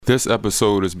This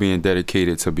episode is being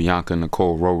dedicated to Bianca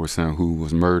Nicole Roberson, who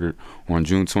was murdered on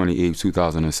June 28,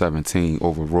 2017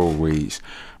 over road rage.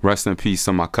 Rest in peace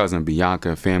to my cousin Bianca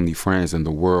and family, friends, in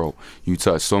the world. You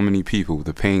touch so many people.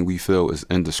 The pain we feel is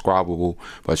indescribable,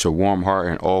 but your warm heart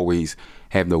and always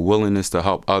have the willingness to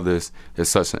help others is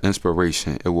such an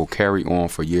inspiration. It will carry on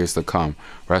for years to come.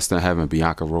 Rest in heaven,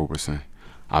 Bianca Roberson.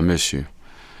 I miss you.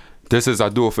 This is I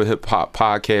Do It For Hip Hop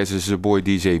Podcast. It's your boy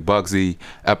DJ Bugsy,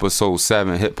 episode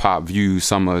 7, Hip Hop Views,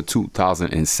 summer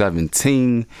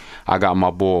 2017. I got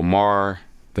my boy Mar,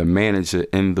 the manager,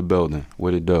 in the building.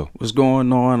 What it do? What's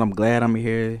going on? I'm glad I'm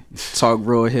here. Talk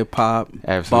real hip hop.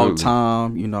 Absolutely. About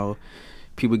time,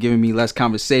 people giving me less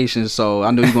conversation, so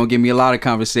I know you're gonna give me a lot of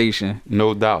conversation.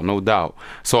 No doubt, no doubt.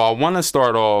 So I want to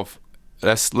start off.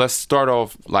 Let's start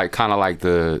off like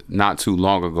the not too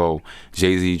long ago,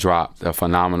 Jay-Z dropped a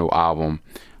phenomenal album,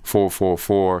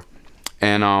 444,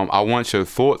 and I want your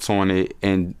thoughts on it,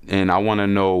 and I want to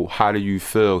know, how do you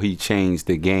feel he changed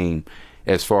the game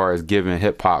as far as giving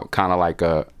hip hop kind of like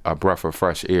a breath of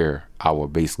fresh air, I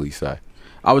would basically say.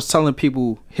 I was telling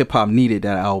people hip hop needed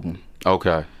that album.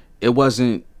 Okay. It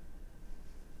wasn't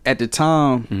at the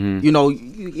time, you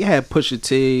had Pusha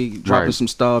T dropping some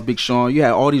stuff, Big Sean, you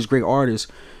had all these great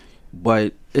artists,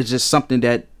 but it's just something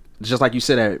that, just like you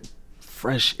said, that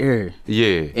fresh air.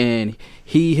 Yeah. And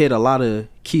he hit a lot of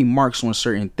key marks on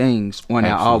certain things on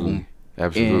that album.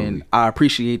 Absolutely. And I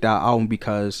appreciate that album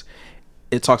because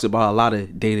it talks about a lot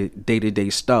of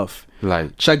day-to-day stuff.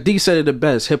 Like Chuck D said it the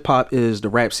best, hip hop is the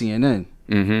rap CNN.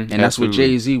 And that's what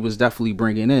Jay-Z was definitely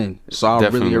bringing in. So I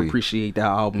really appreciate that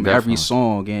album, every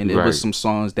song. And it was some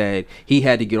songs that he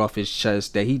had to get off his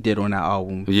chest that he did on that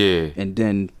album. Yeah. And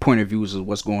then point of views of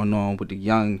what's going on with the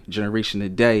young generation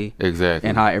today. Exactly.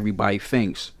 And how everybody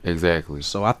thinks. Exactly.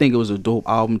 So I think it was a dope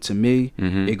album to me.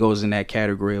 It goes in that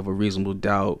category of A Reasonable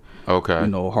Doubt. Okay.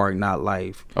 Hard Knock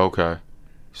Life. Okay.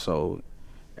 So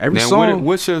every now, song.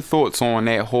 what's your thoughts on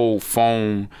that whole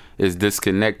phone is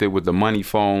disconnected with the money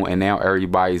phone, and now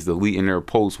everybody's deleting their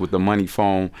posts with the money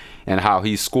phone, and how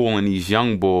he's schooling these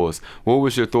young boys? What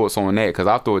was your thoughts on that? Because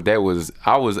I thought I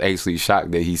was actually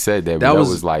shocked that he said that. But that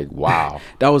was like, wow.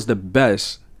 That was the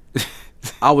best.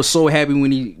 I was so happy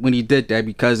when he did that,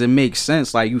 because it makes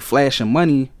sense. Like, you flashing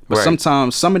money, but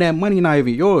sometimes some of that money not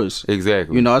even yours.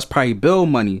 Exactly. It's probably bill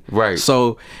money. Right.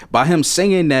 So by him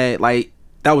saying that, like,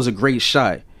 that was a great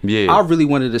shot. Yeah. I really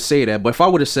wanted to say that, but if I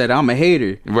would have said I'm a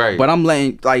hater, right? But I'm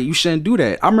letting, like, you shouldn't do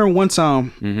that. I remember one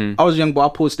time I was young boy, I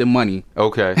posted money.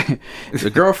 Okay.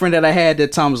 The girlfriend that I had at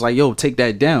that time was like, "Yo, take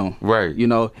that down." Right.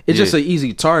 It's just an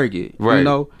easy target. Right.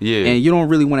 Yeah. And you don't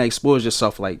really want to expose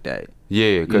yourself like that.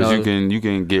 Yeah, because you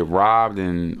can get robbed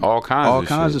and all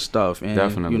kinds of stuff. And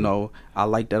definitely, I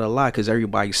like that a lot, because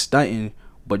everybody's stunting,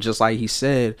 but just like he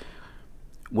said,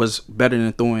 was better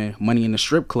than throwing money in the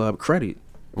strip club credit.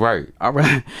 Right. I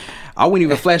wouldn't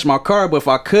even flash my card, but if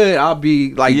I could, I'd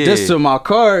be like this to my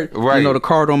card. Right. The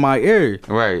card on my ear.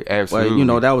 Right. Absolutely.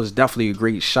 But that was definitely a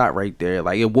great shot right there.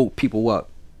 Like, it woke people up.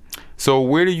 So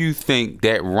where do you think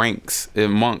that ranks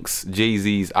amongst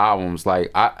Jay-Z's albums?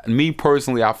 Like, me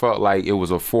personally, I felt like it was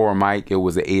a 4 mic. It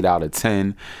was an 8 out of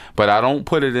 10. But I don't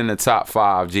put it in the top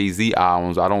 5 Jay-Z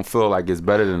albums. I don't feel like it's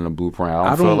better than the Blueprint. I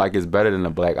don't feel like it's better than the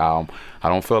Black Album. I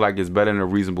don't feel like it's better than A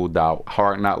Reasonable Doubt,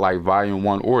 Hard Knock Life Volume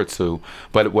 1 or 2.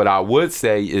 But what I would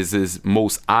say is his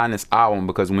most honest album,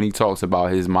 because when he talks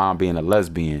about his mom being a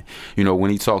lesbian, when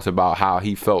he talks about how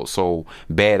he felt so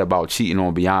bad about cheating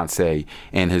on Beyonce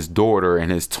and his daughter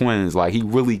and his twins, like, he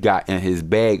really got in his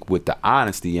bag with the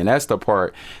honesty. And that's the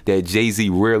part that Jay-Z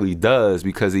rarely does,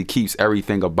 because he keeps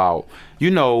everything about,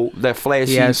 that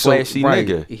flashy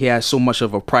nigga. He has so much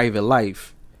of a private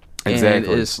life.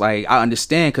 Exactly. And it's like, I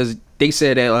understand, because they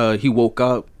said that he woke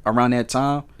up around that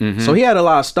time, so he had a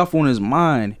lot of stuff on his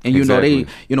mind, and him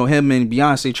and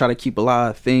Beyonce try to keep a lot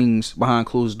of things behind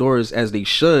closed doors, as they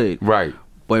should. Right.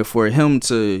 But for him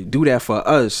to do that for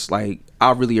us, like,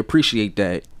 I really appreciate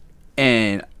that,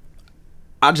 and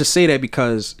I just say that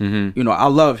because I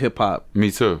love hip hop. Me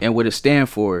too. And what it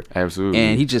stands for. Absolutely.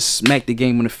 And he just smacked the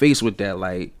game in the face with that.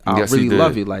 Like, I really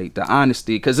love it. Like, the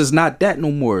honesty, because it's not that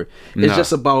no more. It's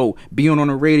just about being on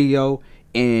the radio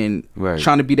and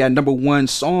trying to be that number one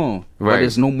song. But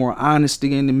there's no more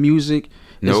honesty in the music.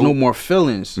 There's no more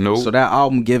feelings. So that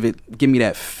album give me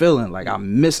that feeling. Like, I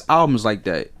miss albums like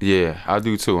that. Yeah, I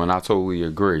do too, and I totally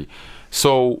agree.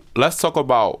 So let's talk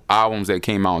about albums that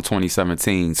came out in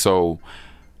 2017. So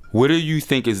what do you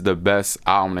think is the best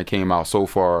album that came out so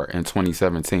far in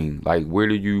 2017? Like, where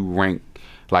do you rank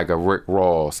like a Rick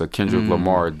Ross, a Kendrick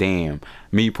Lamar, Damn.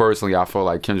 Me personally, I feel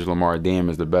like Kendrick Lamar, Damn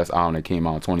is the best album that came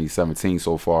out in 2017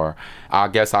 so far. I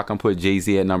guess I can put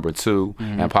Jay-Z at number 2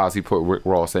 and possibly put Rick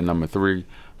Ross at number 3.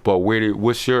 But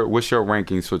what's your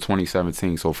rankings for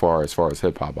 2017 so far as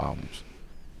hip hop albums?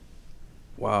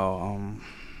 Wow,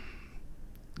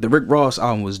 the Rick Ross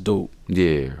album was dope.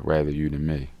 Yeah, Rather You Than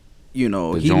Me. You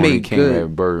know, he made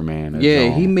good Birdman. Yeah,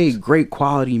 he made great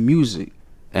quality music.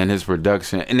 And his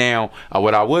production. Now,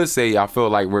 what I would say, I feel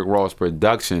like Rick Ross'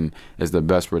 production is the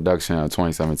best production of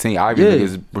 2017. I even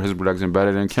think his production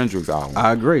better than Kendrick's album.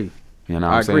 I agree. You know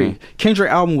what I'm saying?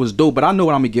 Kendrick album was dope, but I know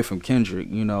what I'm gonna get from Kendrick.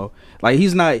 You know, like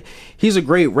he's a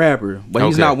great rapper, but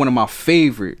he's not one of my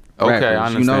favorite rappers. Okay, I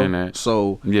understand that.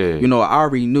 So you know, I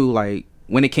already knew like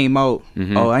when it came out.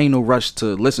 I ain't no rush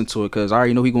to listen to it because I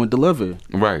already know he gonna deliver.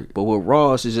 Right. But with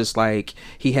Ross, it's just like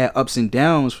he had ups and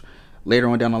downs later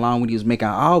on down the line when he was making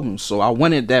albums. So I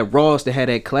wanted that Ross to have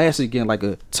that classic again, like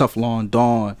a Tough Long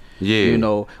Dawn. Yeah. You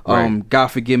know, God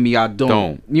Forgive Me, I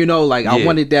Don't. You know, like I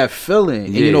wanted that feeling.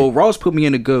 And you know, Ross put me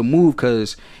in a good mood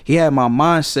because he had my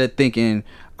mindset thinking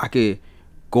I could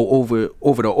go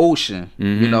over the ocean,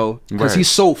 you know, because he's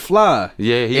so fly.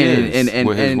 Yeah, he is. And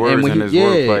with his words and his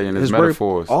wordplay and his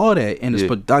metaphors. All that. And his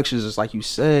productions, is like you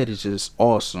said, it's just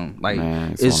awesome. Like,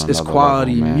 it's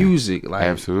quality level, music. Like,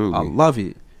 absolutely. I love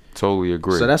it. Totally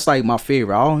agree. So that's like my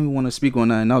favorite. I don't even want to speak on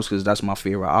nothing else because that's my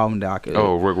favorite album that I could.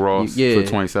 Oh, Rick Ross for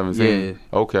 2017.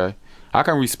 Yeah. Okay, I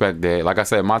can respect that. Like I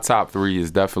said, my top 3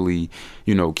 is definitely,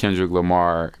 you know, Kendrick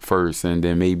Lamar first, and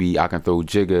then maybe I can throw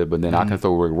Jigga, but then I can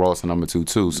throw Rick Ross at number 2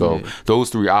 too. So those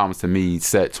 3 albums to me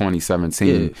set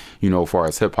 2017. You know, as far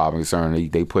as hip hop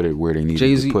concerned, they put it where they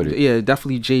needed to put it. Yeah,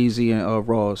 definitely Jay-Z and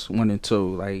Ross 1 and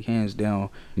 2, like hands down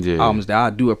albums that I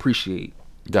do appreciate.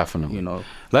 Definitely. You know,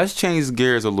 let's change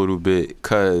gears a little bit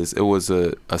because it was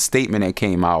a statement that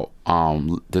came out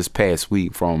this past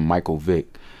week from Michael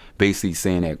Vick, basically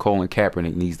saying that Colin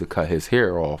Kaepernick needs to cut his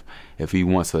hair off if he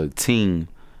wants a team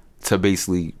to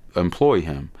basically employ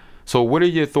him. So what are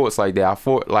your thoughts like that? I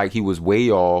felt like he was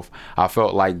way off. I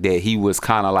felt like that he was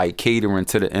kind of like catering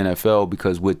to the NFL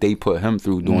because what they put him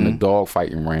through doing the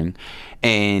dogfighting ring.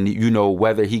 And, you know,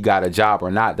 whether he got a job or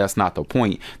not, that's not the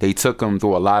point. They took him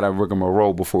through a lot of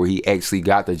rigmarole before he actually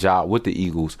got the job with the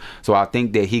Eagles. So I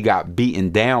think that he got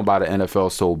beaten down by the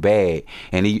NFL so bad,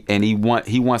 and he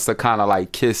wants to kind of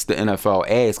like kiss the NFL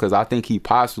ass because I think he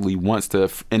possibly wants to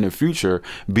in the future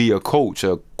be a coach,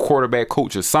 a quarterback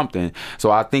coach or something. So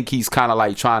I think he's kind of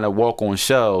like trying to walk on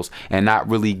shells and not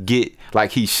really get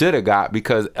like he should have got,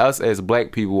 because us as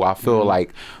black people, I feel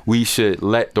like we should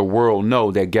let the world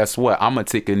know that guess what, I'm gonna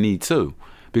take a knee too,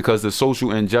 because the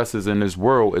social injustice in this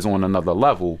world is on another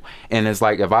level. And it's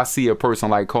like if I see a person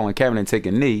like Colin Kaepernick take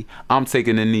a knee, I'm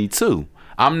taking a knee too.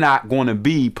 I'm not going to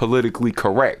be politically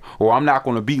correct, or I'm not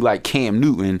going to be like Cam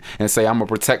Newton and say I'm gonna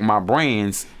protect my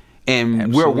brands.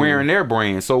 And we're wearing their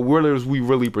brand, so what are we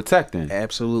really protecting?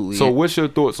 Absolutely. So what's your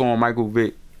thoughts on Michael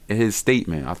Vick and his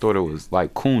statement? I thought it was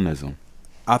like coonism.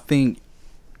 I think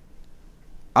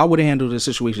I would have handled the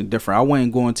situation different. I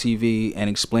wouldn't go on TV and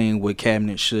explain what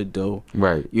Kaepernick should do.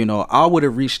 Right. You know, I would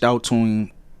have reached out to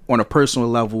him on a personal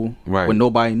level when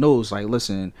nobody knows. Like,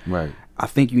 listen, I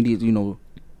think you need to, you know,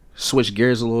 switch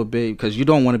gears a little bit because you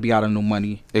don't want to be out of no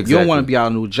money. Exactly. You don't want to be out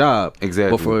of no job.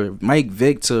 Exactly. But for Mike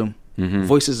Vick to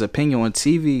voice his opinion on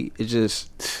TV,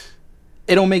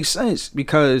 it don't make sense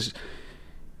because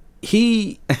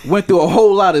he went through a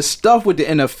whole lot of stuff with the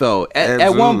NFL.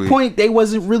 At one point, they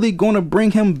wasn't really going to bring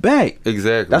him back.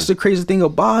 Exactly. That's the crazy thing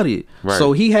about it. Right.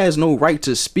 So he has no right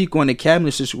to speak on the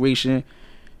Kaepernick situation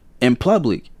in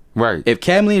public. Right. If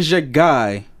Kaepernick is your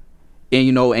guy, and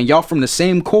you know, and y'all from the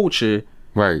same culture,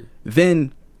 right,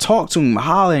 then talk to him,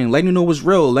 holler and let him know what's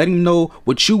real. Let him know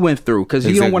what you went through, because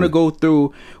he don't want to go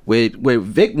through what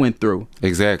Vic went through.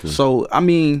 Exactly. So I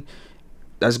mean,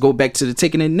 let's go back to the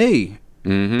taking a knee.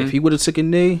 If he would have took a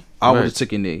knee, I would have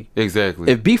took a knee.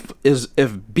 Exactly.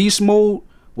 If Beast Mode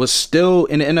was still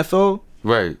in the NFL,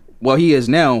 right? Well, he is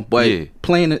now, but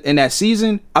playing in that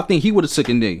season, I think he would have took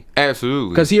a knee. Absolutely,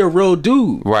 because he a real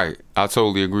dude. Right. I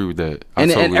totally agree with that.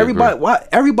 And everybody, why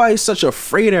everybody's such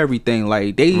afraid of everything?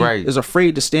 Like they is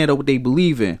afraid to stand up what they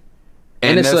believe in.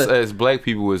 And that's as black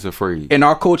people is afraid. And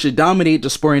our culture dominate the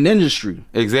sporting industry.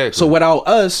 Exactly. So without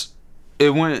us,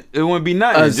 it wouldn't be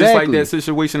nothing. Exactly. Just like that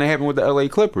situation that happened with the LA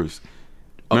Clippers.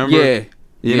 Remember? Yeah.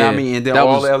 You know what I mean? And then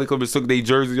all the LA Clippers took their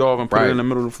jerseys off and put it in the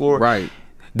middle of the floor. Right.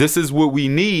 this is what we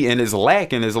need, and it's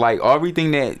lacking. It's like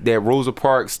everything that Rosa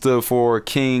Parks stood for,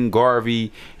 King,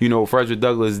 Garvey, Frederick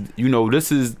Douglass,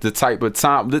 this is the type of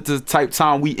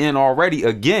time, we in already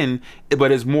again,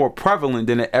 but it's more prevalent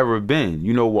than it ever been.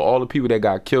 With all the people that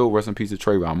got killed, rest in peace to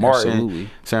Trayvon Martin, Absolutely.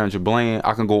 Sandra Bland,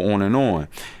 I can go on and on.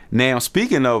 Now,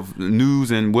 speaking of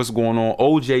news and what's going on,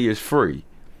 OJ is free.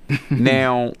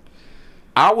 Now,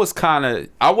 I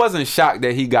wasn't shocked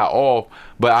that he got off,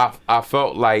 but I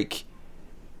felt like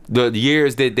the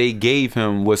years that they gave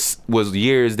him was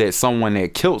years that someone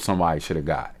that killed somebody should have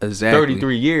got. Exactly.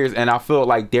 33 years, and I feel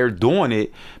like they're doing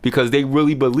it because they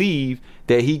really believe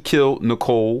that he killed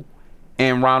Nicole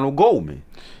and Ronald Goldman.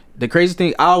 The crazy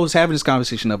thing, I was having this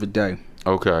conversation the other day.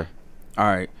 Okay. All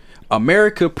right.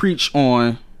 America preach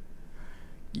on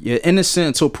you're innocent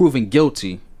until proven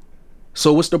guilty.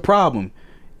 So what's the problem?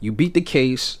 You beat the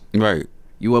case. Right.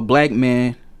 You a black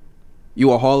man.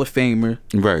 You a Hall of Famer.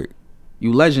 Right.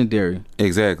 You legendary.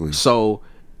 Exactly. So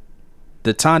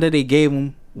the time that they gave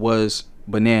him was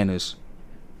bananas.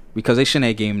 Because they shouldn't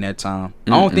have gave him that time.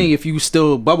 I don't think if you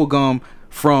steal bubblegum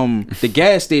from the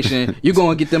gas station, you're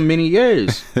going to get them many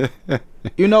years. And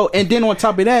then on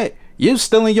top of that, you're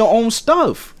stealing your own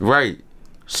stuff. Right.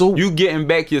 So you getting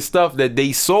back your stuff that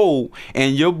they sold,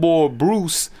 and your boy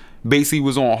Bruce basically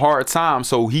was on hard time,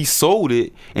 so he sold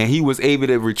it and he was able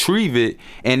to retrieve it,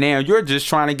 and now you're just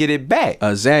trying to get it back.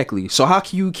 Exactly. So how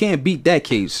can you can't beat that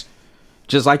case?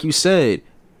 Just like you said,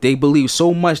 they believe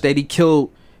so much that he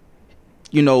killed,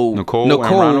 Nicole and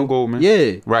Ronald Goldman.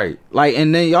 Yeah. Right. Like,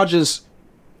 and then y'all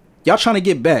trying to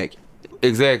get back.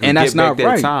 Exactly. And that's not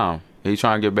right. Time. He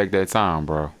trying to get back that time,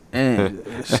 bro. And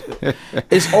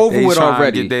it's over with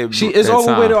already. It's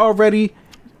over with already.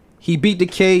 He beat the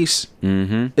case.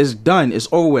 Mm-hmm. It's done. It's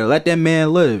over with. Let that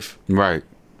man live. Right.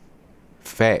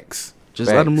 Facts.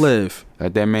 Let him live.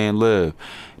 Let that man live.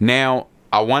 Now,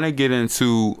 I want to get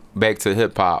into back to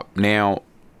hip hop. Now,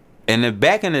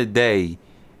 back in the day,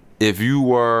 if you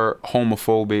were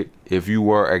homophobic, if you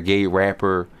were a gay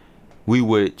rapper, we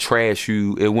would trash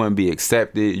you. It wouldn't be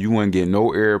accepted. You wouldn't get no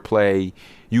airplay.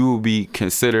 You would be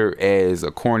considered as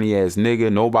a corny ass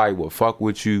nigga. Nobody would fuck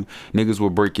with you. Niggas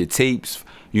would break your tapes.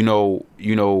 Get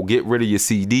rid of your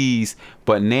CDs.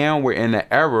 But now we're in an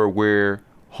era where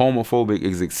homophobic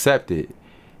is accepted,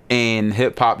 and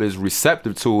hip hop is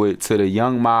receptive to it. To the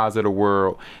Young Miles of the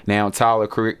world. Now Tyler,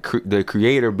 the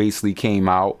Creator, basically came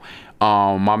out.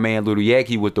 My man Lil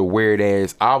Yachty with the weird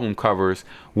ass album covers.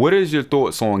 What is your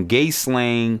thoughts on gay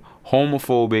slang,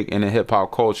 homophobic in the hip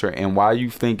hop culture, and why you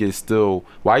think it's so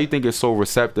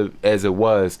receptive as it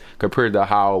was compared to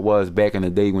how it was back in the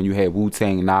day when you had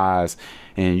Wu-Tang, Nas,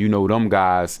 and them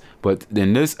guys, but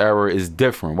in this era is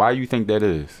different? Why do you think that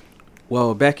is?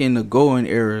 Well, back in the golden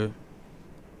era,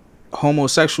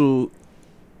 homosexual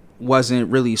wasn't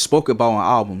really spoken about on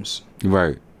albums.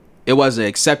 Right. It wasn't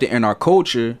accepted in our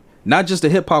culture. Not just the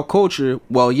hip hop culture.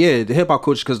 Well, yeah, the hip hop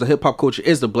culture, because the hip hop culture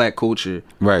is the black culture.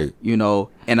 Right.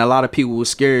 And a lot of people were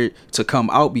scared to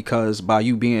come out because by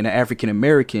you being an African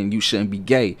American, you shouldn't be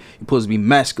gay. You're supposed to be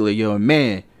masculine. You're a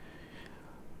man.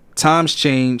 Times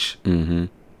change. Mm-hmm.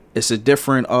 It's a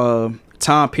different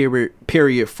time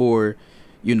period for,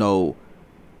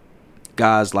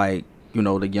 guys like,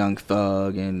 the Young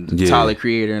Thug and Tyler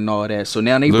Creator and all that. So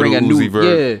now they bring a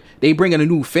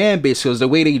new fan base, because the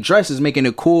way they dress is making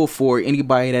it cool for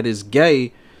anybody that is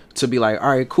gay to be like,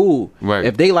 all right, cool. Right.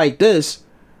 If they like this,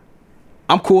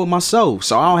 I'm cool with myself,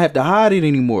 so I don't have to hide it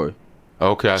anymore.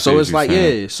 Okay. So it's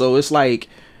like, so it's like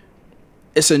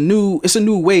it's a new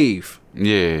wave.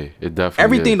 Yeah, it definitely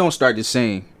everything is. Don't start the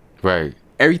same. Right.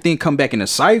 Everything come back in a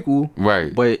cycle.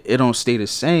 Right. But it don't stay the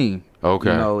same.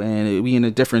 Okay. And we in a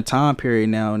different time period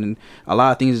now, and a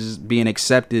lot of things is being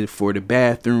accepted for the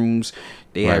bathrooms.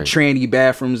 They have tranny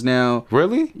bathrooms now.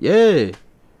 Really? Yeah.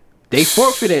 They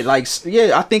forfeited. I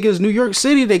think it's New York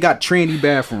City. They got tranny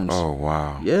bathrooms. Oh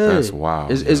wow. Yeah. That's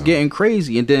wild. It's getting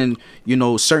crazy. And then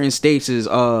certain states is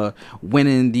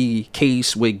winning the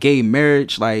case with gay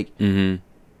marriage. Like,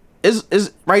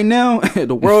 it's right now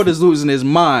the world is losing its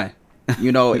mind.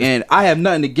 And I have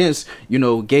nothing against,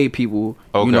 gay people.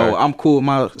 Okay. I'm cool with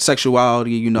my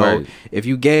sexuality. Right. If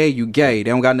you gay, you gay. They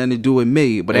don't got nothing to do with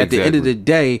me. But at the end of the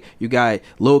day, you got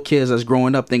little kids that's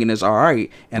growing up thinking it's all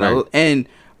right. And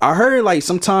I heard like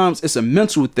sometimes it's a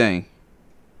mental thing.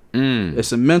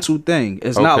 It's a mental thing.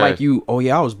 It's not like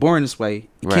I was born this way.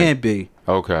 You can't be.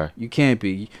 Okay. You can't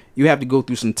be. You have to go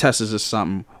through some tests or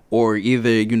something. Or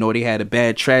either, they had a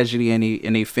bad tragedy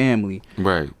in their family.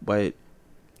 Right. But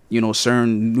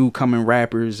certain new coming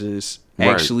rappers is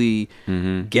actually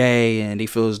gay, and they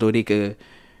feel as though they could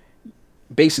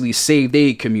basically save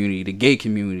their community, the gay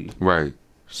community. Right.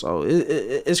 So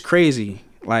it's crazy.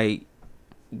 Like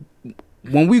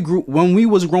when we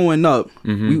was growing up,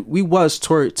 we was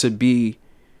taught to be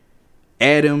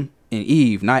Adam and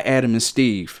Eve, not Adam and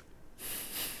Steve.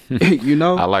 You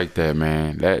know? I like that,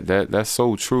 man. That's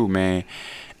so true, man.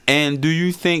 And do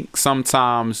you think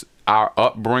sometimes our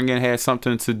upbringing has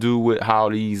something to do with how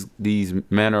these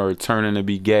men are turning to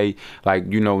be gay?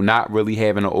 Like, you know, not really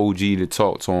having an OG to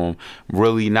talk to them,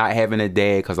 really not having a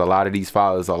dad, because a lot of these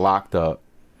fathers are locked up.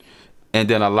 And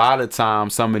then a lot of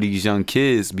times some of these young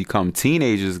kids become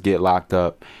teenagers, get locked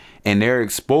up, and they're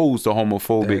exposed to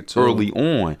homophobic early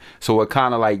on. So it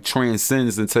kind of like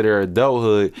transcends into their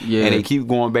adulthood, and they keep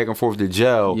going back and forth to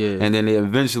jail, and then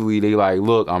eventually they like,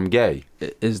 look, I'm gay.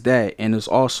 It's that, and it's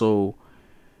also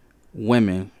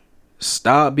women.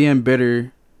 Stop being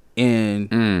bitter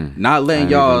and not letting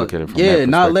y'all,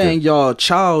 not letting y'all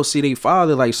child see their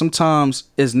father. Like, sometimes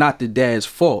it's not the dad's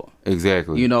fault.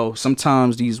 Exactly. You know,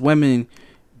 sometimes these women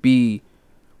be,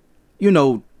 you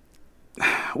know,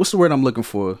 what's the word I'm looking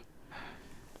for?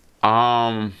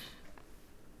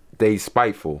 They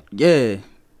spiteful. Yeah.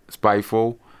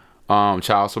 Spiteful.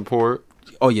 Child support.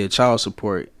 Oh yeah, child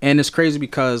support. And it's crazy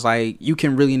because like you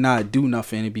can really not do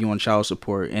nothing to be on child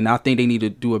support. And I think they need to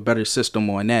do a better system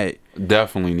on that.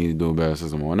 Definitely need to do a better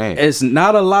system on that. It's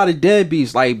not a lot of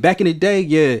deadbeats. Like back in the day,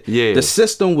 the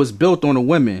system was built on the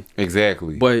women.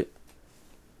 Exactly. But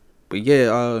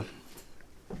yeah,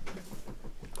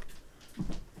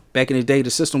 back in the day, the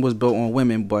system was built on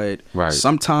women, but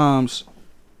sometimes,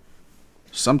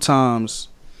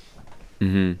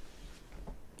 you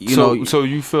know. So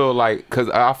you feel like, because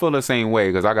I feel the same way,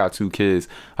 because I got 2 kids.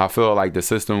 I feel like the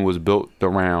system was built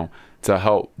around to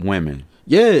help women,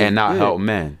 and not help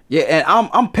men. Yeah, and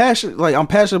I'm passionate. Like I'm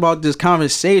passionate about this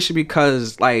conversation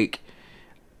because like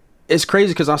it's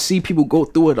crazy because I see people go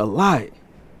through it a lot.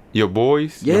 Your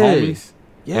boys, your homies.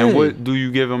 Yeah. And what do you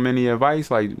give them any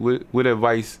advice? Like, what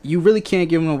advice? You really can't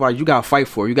give them advice. You gotta fight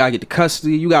for it. You gotta get the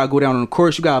custody. You gotta go down on the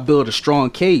course. You gotta build a strong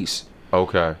case.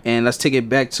 Okay. And let's take it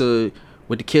back to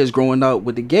with the kids growing up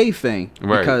with the gay thing,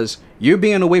 because you're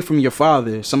being away from your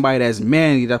father, somebody that's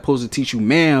manly, that's supposed to teach you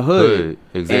manhood.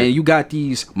 Exactly. And you got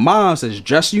these moms that's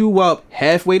dress you up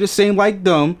halfway the same like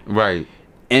them. Right.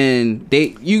 And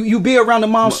you be around the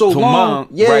mom so long,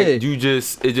 right? It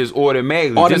just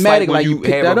automatic. Just like when you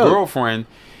have a girlfriend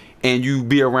and you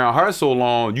be around her so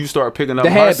long, you start picking up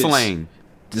her slang,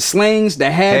 the slangs, the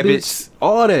habits,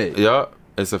 all that. Yup,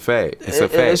 it's a fact. It's a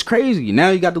fact. It's crazy.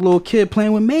 Now you got the little kid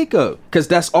playing with makeup because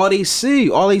that's all they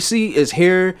see. All they see is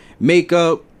hair,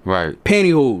 makeup,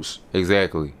 pantyhose.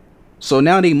 Exactly. So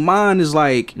now their mind is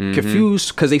like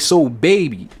confused because they so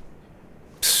baby.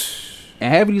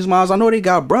 And having these moms, I know they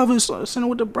got brothers, so send them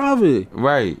with the brother.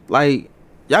 Right. Like,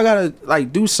 y'all gotta,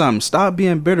 like, do something. Stop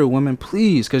being bitter, women,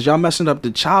 please, because y'all messing up the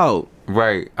child.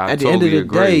 Right. At the end of the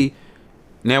day.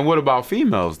 Now, what about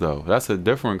females, though? That's a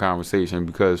different conversation,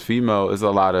 because is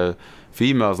a lot of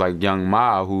females like Young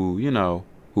Ma who, you know,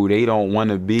 who they don't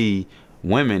want to be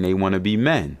women, they want to be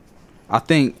men. I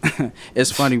think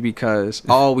it's funny because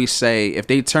I always say, if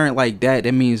they turn like that,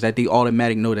 that means that they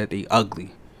automatically know that they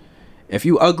ugly. If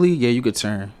you ugly, yeah, you could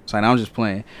turn. So I'm just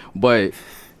playing. But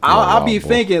I'll be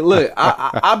thinking, look,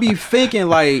 I'll be thinking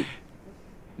like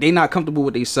they not comfortable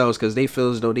with themselves because they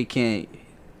feel as though they can't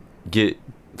get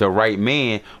the right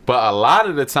man. But a lot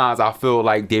of the times I feel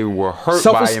like they were hurt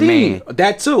by a man.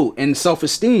 That too. And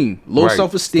self-esteem. Low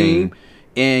self-esteem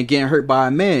and getting hurt by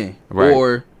a man.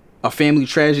 Or a family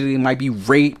tragedy, might be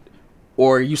rape.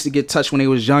 Or used to get touched when they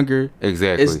was younger.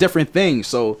 Exactly. It's different things.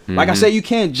 So, like I said, you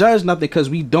can't judge nothing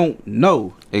because we don't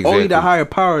know. Exactly. Only the higher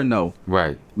power know.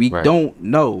 Right. We don't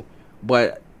know.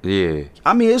 But, yeah.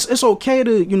 I mean, it's okay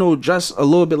to, you know, dress a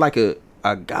little bit like a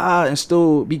guy and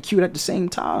still be cute at the same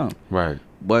time. Right.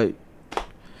 But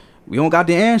we don't got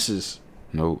the answers.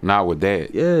 No, not with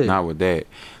that. Yeah. Not with that.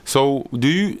 So,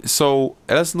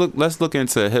 let's look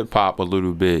into hip hop a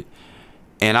little bit.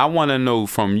 And I want to know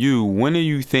from you, when do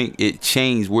you think it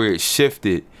changed, where it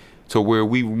shifted to where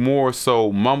we more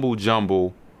so mumble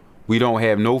jumble, we don't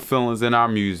have no feelings in our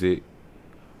music?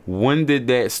 When did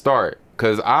that start?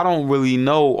 Because I don't really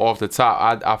know off the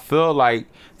top. I feel like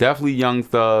definitely Young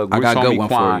Thug, Rich Homie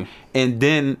Quan, and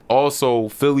then also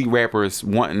Philly rappers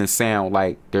wanting to sound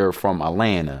like they're from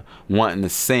Atlanta, wanting to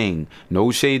sing.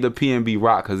 No shade to PNB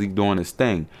Rock because he's doing his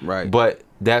thing. Right. But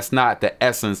that's not the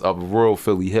essence of real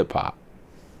Philly hip hop.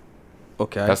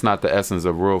 Okay. That's not the essence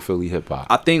of real Philly hip hop.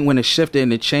 I think when it shifted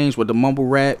and it changed with the mumble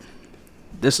rap,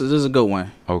 this is a good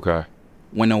one. Okay.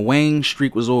 When the Wayne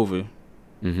streak was over,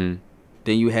 then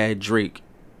you had Drake.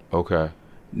 Okay.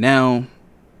 Now,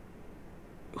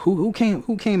 Who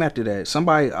came after that?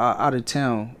 Somebody out of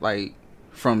town, like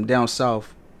from down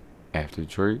south. After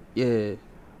Drake? Yeah.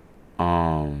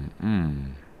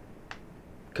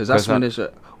 Cause That's when it's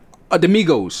the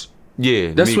Migos.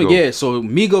 Yeah, that's Migos. what. Yeah, so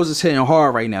Migos is hitting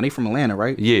hard right now. They from Atlanta,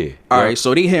 right? Yeah. All right,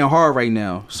 so they hitting hard right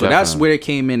now. So that's where it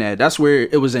came in at. That's where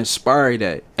it was inspired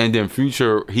at. And then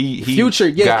Future, he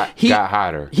got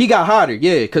hotter. He got hotter,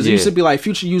 yeah, because it used to be like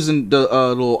Future using the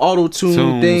little auto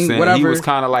tune thing, whatever. He was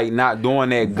kind of like not doing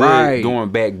that good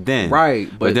doing back then, right?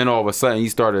 But then all of a sudden he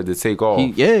started to take off.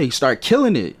 He started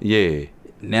killing it. Yeah.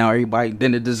 Now everybody,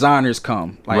 then the designers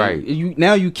come. Like, right.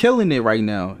 You killing it right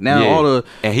now. Now all the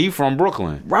and he from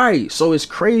Brooklyn. Right. So it's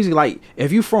crazy. Like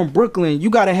if you from Brooklyn, you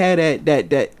gotta have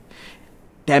that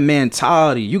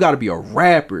mentality. You gotta be a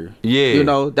rapper. Yeah. You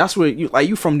know, that's what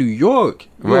you from New York.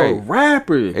 You're a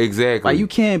rapper. Exactly. Like you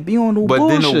can't be on the bullshit. But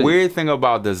then the weird thing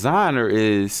about Designer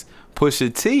is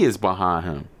Pusha T is behind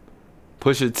him.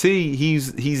 Pusha T,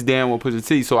 he's down with Pusha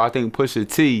T. So I think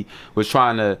Pusha T was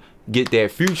trying to get that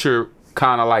Future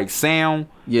kind of like sound,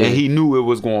 and he knew it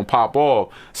was going to pop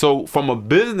off. So from a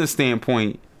business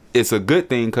standpoint, it's a good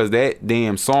thing because that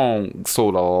damn song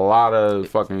sold a lot of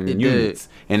fucking units,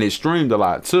 and it streamed a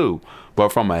lot too.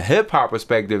 But from a hip hop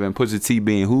perspective, and Pusha T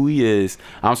being who he is,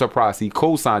 I'm surprised he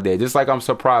co-signed that. Just like I'm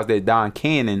surprised that Don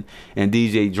Cannon and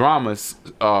DJ Drama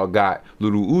got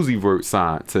Lil Uzi Vert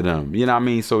signed to them. You know what I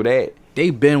mean? So that. They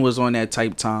was on that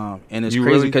type time, and it's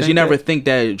crazy because you never think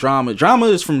that Drama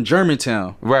is from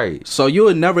Germantown, right? So you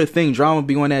would never think Drama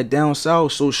be on that down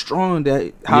south so strong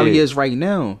that how he is right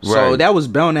now. Right. So that was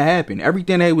bound to happen.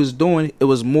 Everything that he was doing, it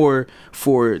was more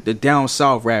for the down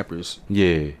south rappers.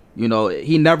 Yeah. You know,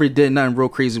 he never did nothing real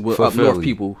crazy with up north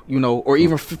people, you know, or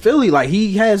even for Philly. Like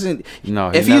he hasn't.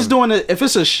 No, if he's doing it, if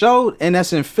it's a show and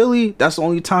that's in Philly, that's the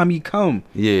only time he come.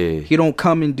 Yeah. He don't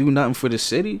come and do nothing for the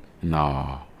city.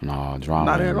 No, Drama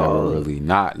not at all. Really,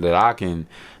 not that I can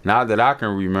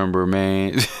remember,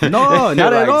 man. No,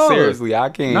 not at all. Seriously, I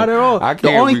can't. Not at all. I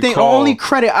can't the only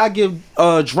credit I give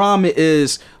Drama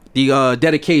is the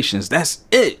dedications. That's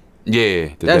it.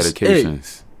 Yeah, that's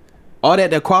dedications. It. All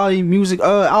that quality music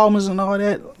albums and all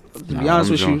that. To be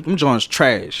honest with you, them joints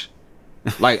trash.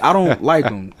 Like I don't like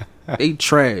them. They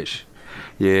trash.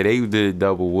 Yeah, they did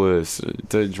Double Woods.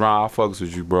 To Drama, I fucks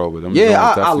with you, bro. But them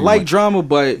I like Drama,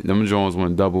 but them Jones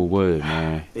went Double Wood,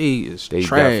 man. He is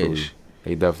trash.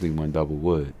 They definitely went Double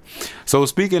Wood. So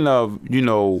speaking of,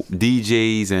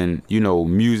 DJs and,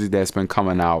 music that's been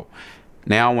coming out,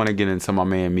 now I want to get into my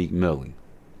man Meek Millie.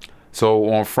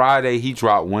 So on Friday he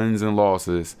dropped Wins and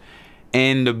Losses,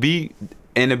 and to be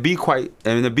quite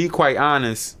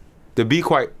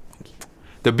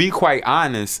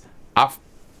honest,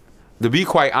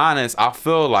 I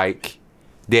feel like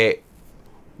that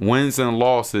Wins and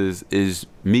Losses is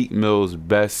Meek Mill's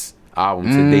best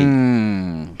album to date.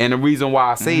 And the reason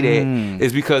why I say that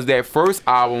is because that first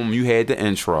album, you had the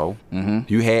intro,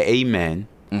 you had Amen,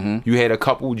 you had a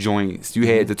couple joints, you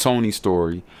had the Tony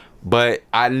Story, but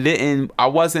I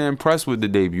wasn't impressed with the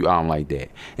debut album like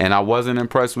that. And I wasn't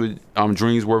impressed with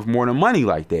Dreams Worth More Than Money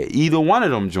like that. Either one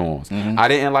of them joints. I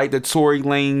didn't like the Tory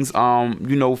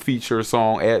Lanez feature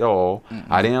song at all.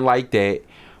 I didn't like that.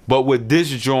 But with this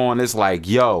joint, it's like,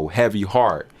 yo, Heavy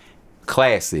Heart,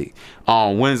 classic.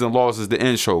 Wins and Losses, the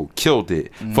intro, killed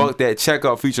it. Fuck that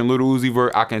Checkup featuring Lil Uzi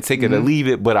Vert, I can take it or leave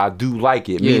it, but I do like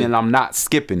it, meaning I'm not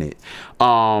skipping it.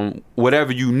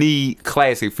 Whatever You Need,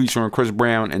 classic, featuring Chris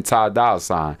Brown and Ty Dolla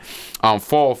 $ign.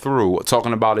 Fall Through,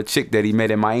 talking about a chick that he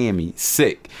met in Miami,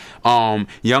 sick.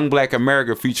 Young Black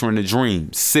America featuring The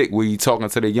Dream, sick, where you talking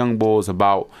to the young boys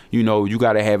about, you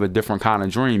got to have a different kind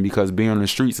of dream, because being on the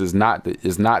streets is not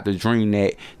the dream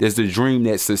that, there's the dream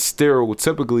that's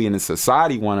stereotypically in the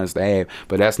society want us to have,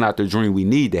 but that's not the dream we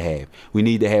need to have. We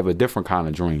need to have a different kind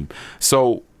of dream.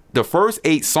 So the first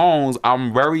 8 songs,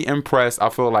 I'm very impressed. I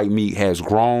feel like Meek has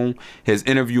grown. His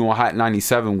interview on Hot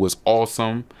 97 was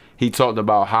awesome. He talked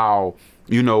about how,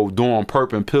 doing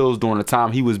Perp and Pills during the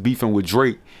time he was beefing with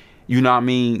Drake. You know what I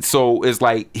mean? So it's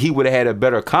like he would have had a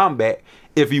better comeback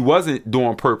if he wasn't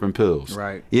doing Perp and Pills.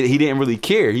 Right. He didn't really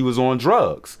care. He was on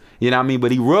drugs. You know what I mean?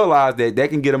 But he realized that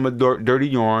can get him a dirty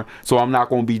yarn, so I'm not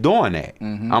going to be doing that.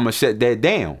 I'm going to shut that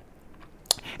down.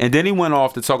 And then he went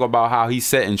off to talk about how he's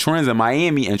setting trends in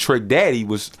Miami, and Trick Daddy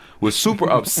was super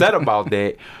upset about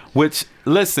that, which,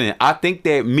 listen, I think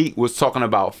that Meek was talking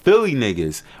about Philly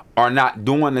niggas are not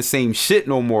doing the same shit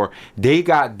no more. They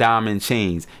got diamond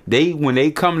chains. When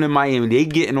they come to Miami, they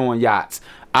getting on yachts.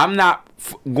 I'm not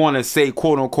going to say,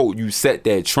 quote unquote, you set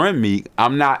that trend, Meek.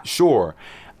 I'm not sure.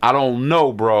 I don't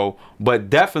know, bro. But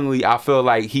definitely, I feel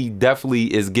like he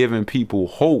definitely is giving people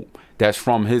hope that's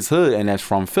from his hood and that's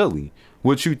from Philly.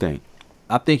 What you think?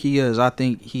 I think he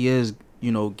is,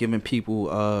 you know, giving people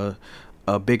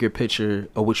a bigger picture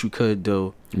of what you could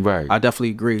do. Right. I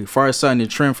definitely agree. As far as setting the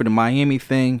trend for the Miami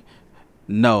thing,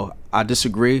 no, I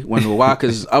disagree. Why?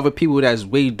 Because other people that's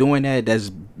way doing that's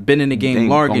been in the game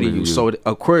longer than you. So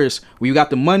of course, when you got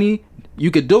the money, you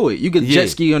could do it. You could jet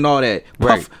ski and all that.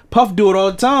 Puff do it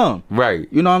all the time. Right.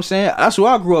 You know what I'm saying? That's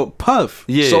where I grew up, Puff.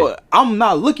 Yeah. So I'm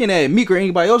not looking at Meek or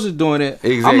anybody else is doing it.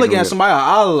 Exactly. I'm looking at somebody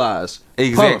I idolize.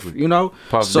 Exactly. Puff, you know?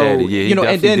 Puff so, Daddy, yeah, you know, he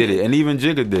and then, did it. And even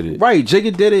Jigga did it. Right,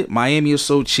 Jigga did it. Miami is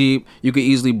so cheap. You could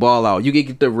easily ball out. You could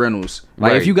get the rentals.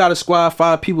 Like, if you got a squad of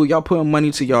 5 people, y'all putting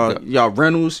money to y'all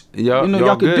rentals. Y'all, you know,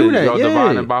 y'all could do that. Y'all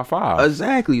dividing by 5.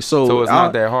 Exactly. So it's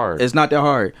not that hard. It's not that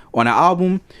hard. On an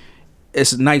album,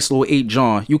 it's a nice little 8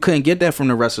 John. You couldn't get that from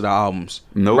the rest of the albums.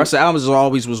 Nope. The rest of the albums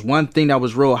always was one thing that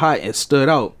was real hot and stood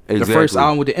out. Exactly. The first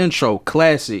album with the intro,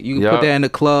 classic. You can put that in the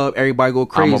club, everybody go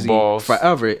crazy. I'm a boss.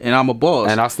 Forever, and I'm a boss.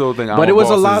 And I still think but I'm it a was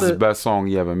boss a lot is of, the best song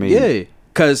he ever made. Yeah.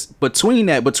 Cause between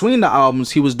the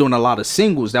albums, he was doing a lot of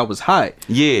singles that was hot.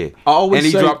 Yeah, and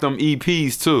he dropped them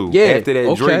EPs too. Yeah, after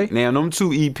that Drake. Now them 2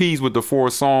 EPs with the 4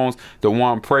 songs, the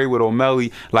one Pray with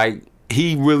O'Malley, like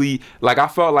he really, like I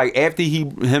felt like after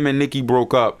him and Nicki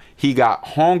broke up, he got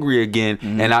hungry again,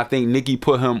 and I think Nicki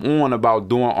put him on about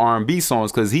doing R&B songs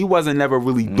because he wasn't never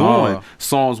really doing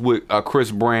songs with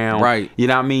Chris Brown, right? You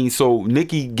know what I mean? So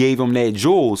Nicki gave him that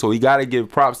jewel, so he got to give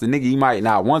props to Nicki. He might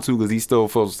not want to because he still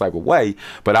feels the type of way,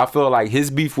 but I feel like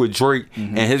his beef with Drake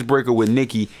and his breakup with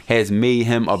Nicki has made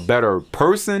him a better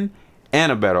person and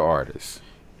a better artist.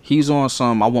 He's on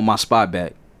some I Want My Spot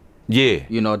Back. Yeah,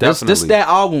 you know, this that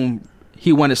album.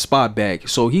 He won his spot back,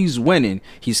 so he's winning.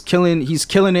 He's killing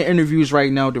the interviews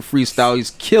right now. The freestyle,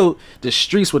 he's killed the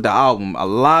streets with the album. A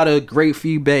lot of great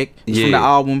feedback from the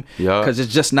album because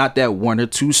it's just not that 1 or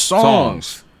 2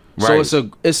 songs. Right.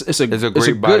 So it's a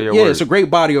great body of work. Yeah, it's a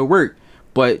great body of work.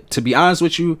 But to be honest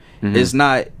with you, it's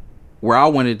not where I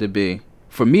wanted to be.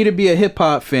 For me to be a hip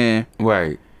hop fan,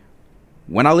 right.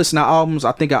 When I listen to albums,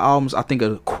 I think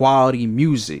of quality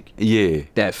music. Yeah.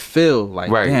 That feel like,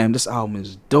 damn, this album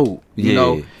is dope. You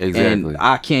know? Exactly. And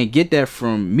I can't get that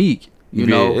from Meek. You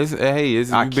know? I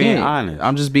can't. Being honest.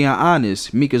 I'm just being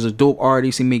honest. Meek is a dope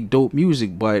artist. He make dope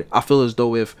music. But I feel as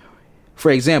though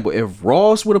for example, if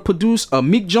Ross would have produced a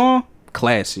Meek John,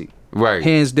 classic. Right.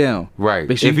 Hands down.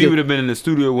 Right. If he would have been in the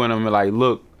studio with him and like,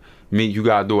 look, Meek, you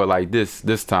gotta do it like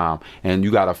this time. And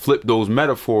you gotta flip those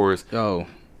metaphors. Oh.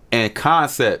 And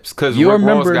concepts, because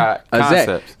Ross got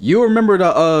concepts. You remember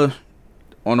the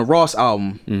on the Ross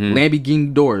album,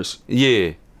 Lamborghini Doors?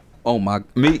 Yeah. Oh my.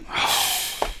 Me.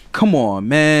 Come on,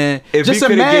 man. If just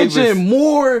imagine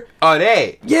more of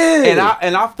that. Yeah.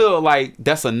 And I feel like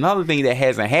that's another thing that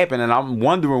hasn't happened, and I'm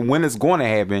wondering when it's going to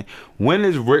happen. When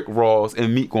is Rick Ross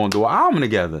and Meek going to do an album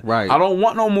together? Right. I don't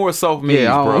want no more self-made,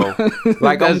 bro.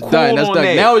 Like I'm cool done. That's on done.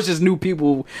 that. Now it's just new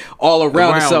people all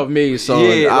around the self-made. So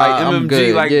yeah, like I'm MMG,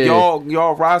 good. like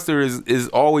y'all roster is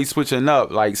always switching up.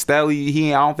 Like Stelly,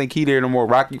 I don't think he there no more.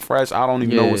 Rocky Fresh, I don't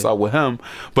even know what's up with him.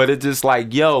 But it's just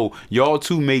like, yo, y'all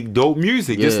two make dope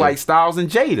music, just like Styles and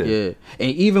Jada. Yeah,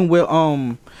 and even with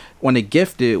when they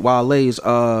Gifted, Wale's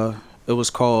it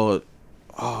was called,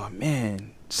 oh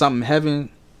man, something Heaven.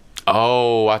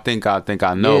 Oh, I think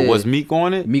I know. Was Meek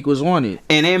on it? Meek was on it.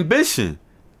 And Ambition.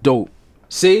 Dope.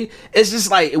 See, it's just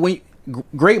like when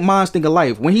great minds think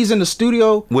alike. When he's in the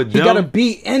studio, he gotta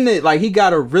be in it. Like he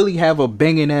gotta really have a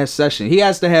banging ass session. He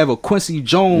has to have a Quincy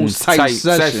Jones type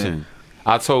session.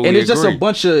 I totally agree. And it's just a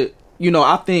bunch of, you know,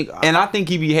 I think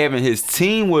he be having his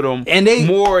team with him, and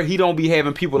he don't be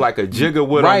having people like a Jigga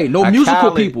with him, right? No musical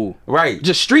Khaled, people, right?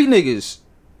 Just street niggas.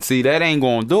 See, that ain't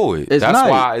gonna do it.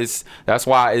 That's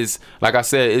why it's like I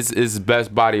said, it's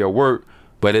best body of work,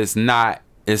 but it's not.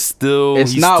 It's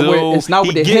not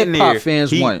what the hip hop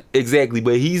fans want. Exactly,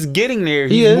 but he's getting there.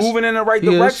 He's moving in the right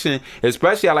direction.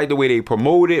 Especially, I like the way they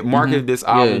promoted, marketed this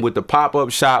album with the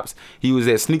pop-up shops. He was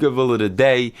at Sneakerville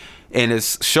today, and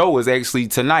his show is actually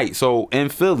tonight, so in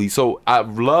Philly. So I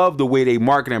love the way they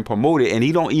market and promote it, and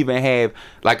he don't even have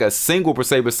like a single per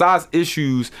se, besides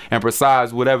Issues and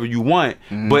besides Whatever You Want.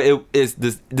 But it's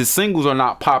the singles are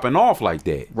not popping off like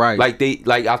that. Right.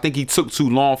 Like I think he took too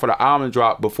long for the album to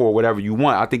drop before Whatever You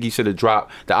Want. I think he should have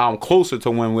dropped the album closer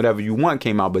to when Whatever You Want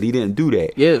came out, but he didn't do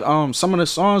that. Yeah. Some of the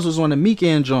songs was on the Meek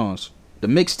and Jones, the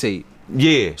mixtape.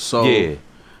 Yeah.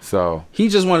 So he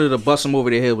just wanted to bust him over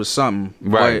the head with something,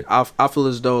 right? But I feel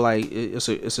as though like it's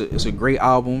a great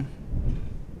album.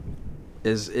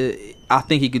 I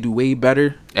think he could do way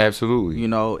better. Absolutely. You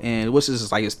know, and what's this?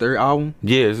 Is like his 3rd album?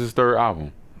 Yeah, it's his 3rd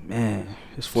album. Man,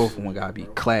 his 4th one gotta be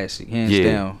classic, hands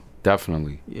down.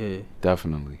 Definitely. Yeah.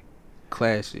 Definitely.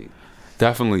 Classic.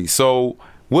 Definitely. So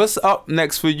what's up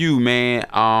next for you, man?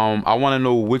 I want to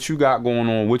know what you got going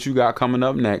on, what you got coming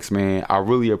up next, man. I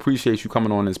really appreciate you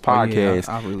coming on this podcast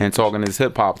and talking this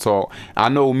hip hop talk. I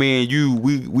know, man,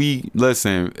 we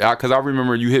listen, because I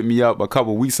remember you hit me up a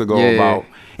couple weeks ago about,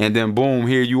 and then boom,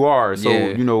 here you are. So,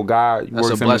 you know, God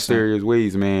works in mysterious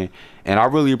ways, man. And I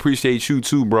really appreciate you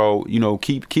too, bro. You know,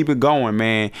 keep it going,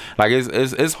 man. Like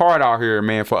it's hard out here,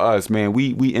 man, for us, man.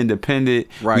 We independent,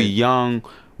 we young.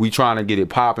 We trying to get it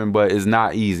popping, but it's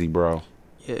not easy, bro.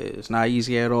 Yeah, it's not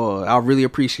easy at all. I really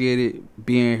appreciate it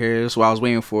being here. That's what I was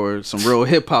waiting for, some real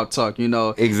hip-hop talk, you know.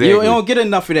 Exactly. You don't get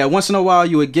enough of that. Once in a while,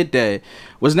 you would get that.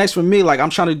 What's next for me, like,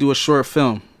 I'm trying to do a short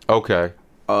film. Okay.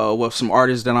 With some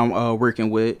artists that I'm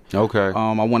working with. Okay.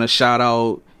 I want to shout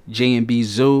out J&B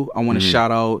Zoo. I want to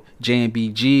shout out J&B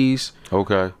G's.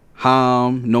 Okay.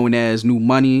 Known as New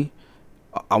Money.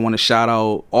 I want to shout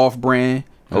out Off Brand.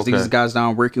 Because these guys that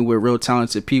I'm working with, real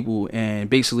talented people, and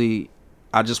basically,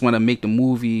 I just want to make the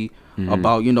movie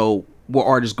about, you know, what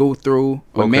artists go through,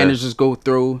 what managers go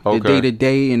through, the day to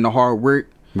day and the hard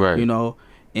work, you know,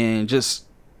 and just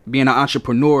being an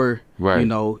entrepreneur. You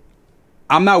know,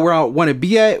 I'm not where I want to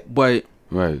be at, but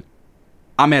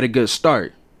I'm at a good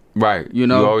start. You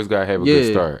know, you always gotta have a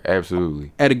good start.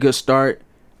 Absolutely. At a good start,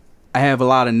 I have a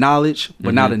lot of knowledge,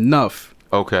 but not enough.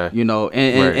 You know,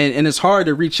 and it's hard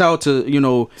to reach out to, you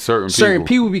know, certain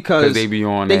people because they be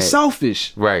on they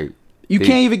selfish. You they,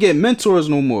 can't even get mentors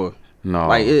no more. No,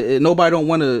 like nobody don't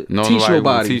want to teach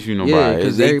nobody. Teach you nobody.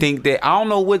 Because they think that, I don't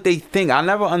know what they think. I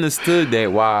never understood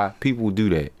that, why people do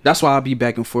that. That's why I be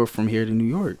back and forth from here to New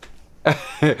York.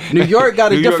 New York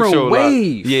got a different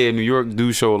wave. Yeah, New York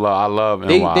do show a lot. I love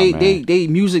NY, they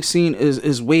music scene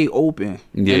is way open.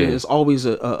 Yeah, and it's always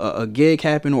a gig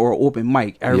happen or an open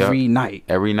mic every night.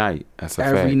 Every night. That's a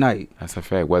fact. Every night. That's a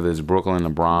fact. Whether it's Brooklyn, the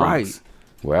Bronx,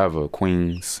 wherever,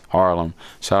 Queens, Harlem.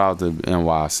 Shout out to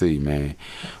NYC, man.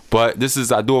 But this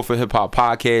is I Do It For Hip Hop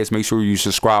podcast. Make sure you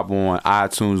subscribe on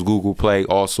iTunes, Google Play.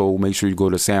 Also, make sure you go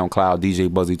to SoundCloud,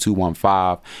 DJ Buzzy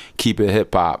 215. Keep it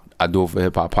hip hop. I Do It For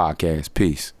Hip Hop podcast.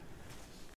 Peace.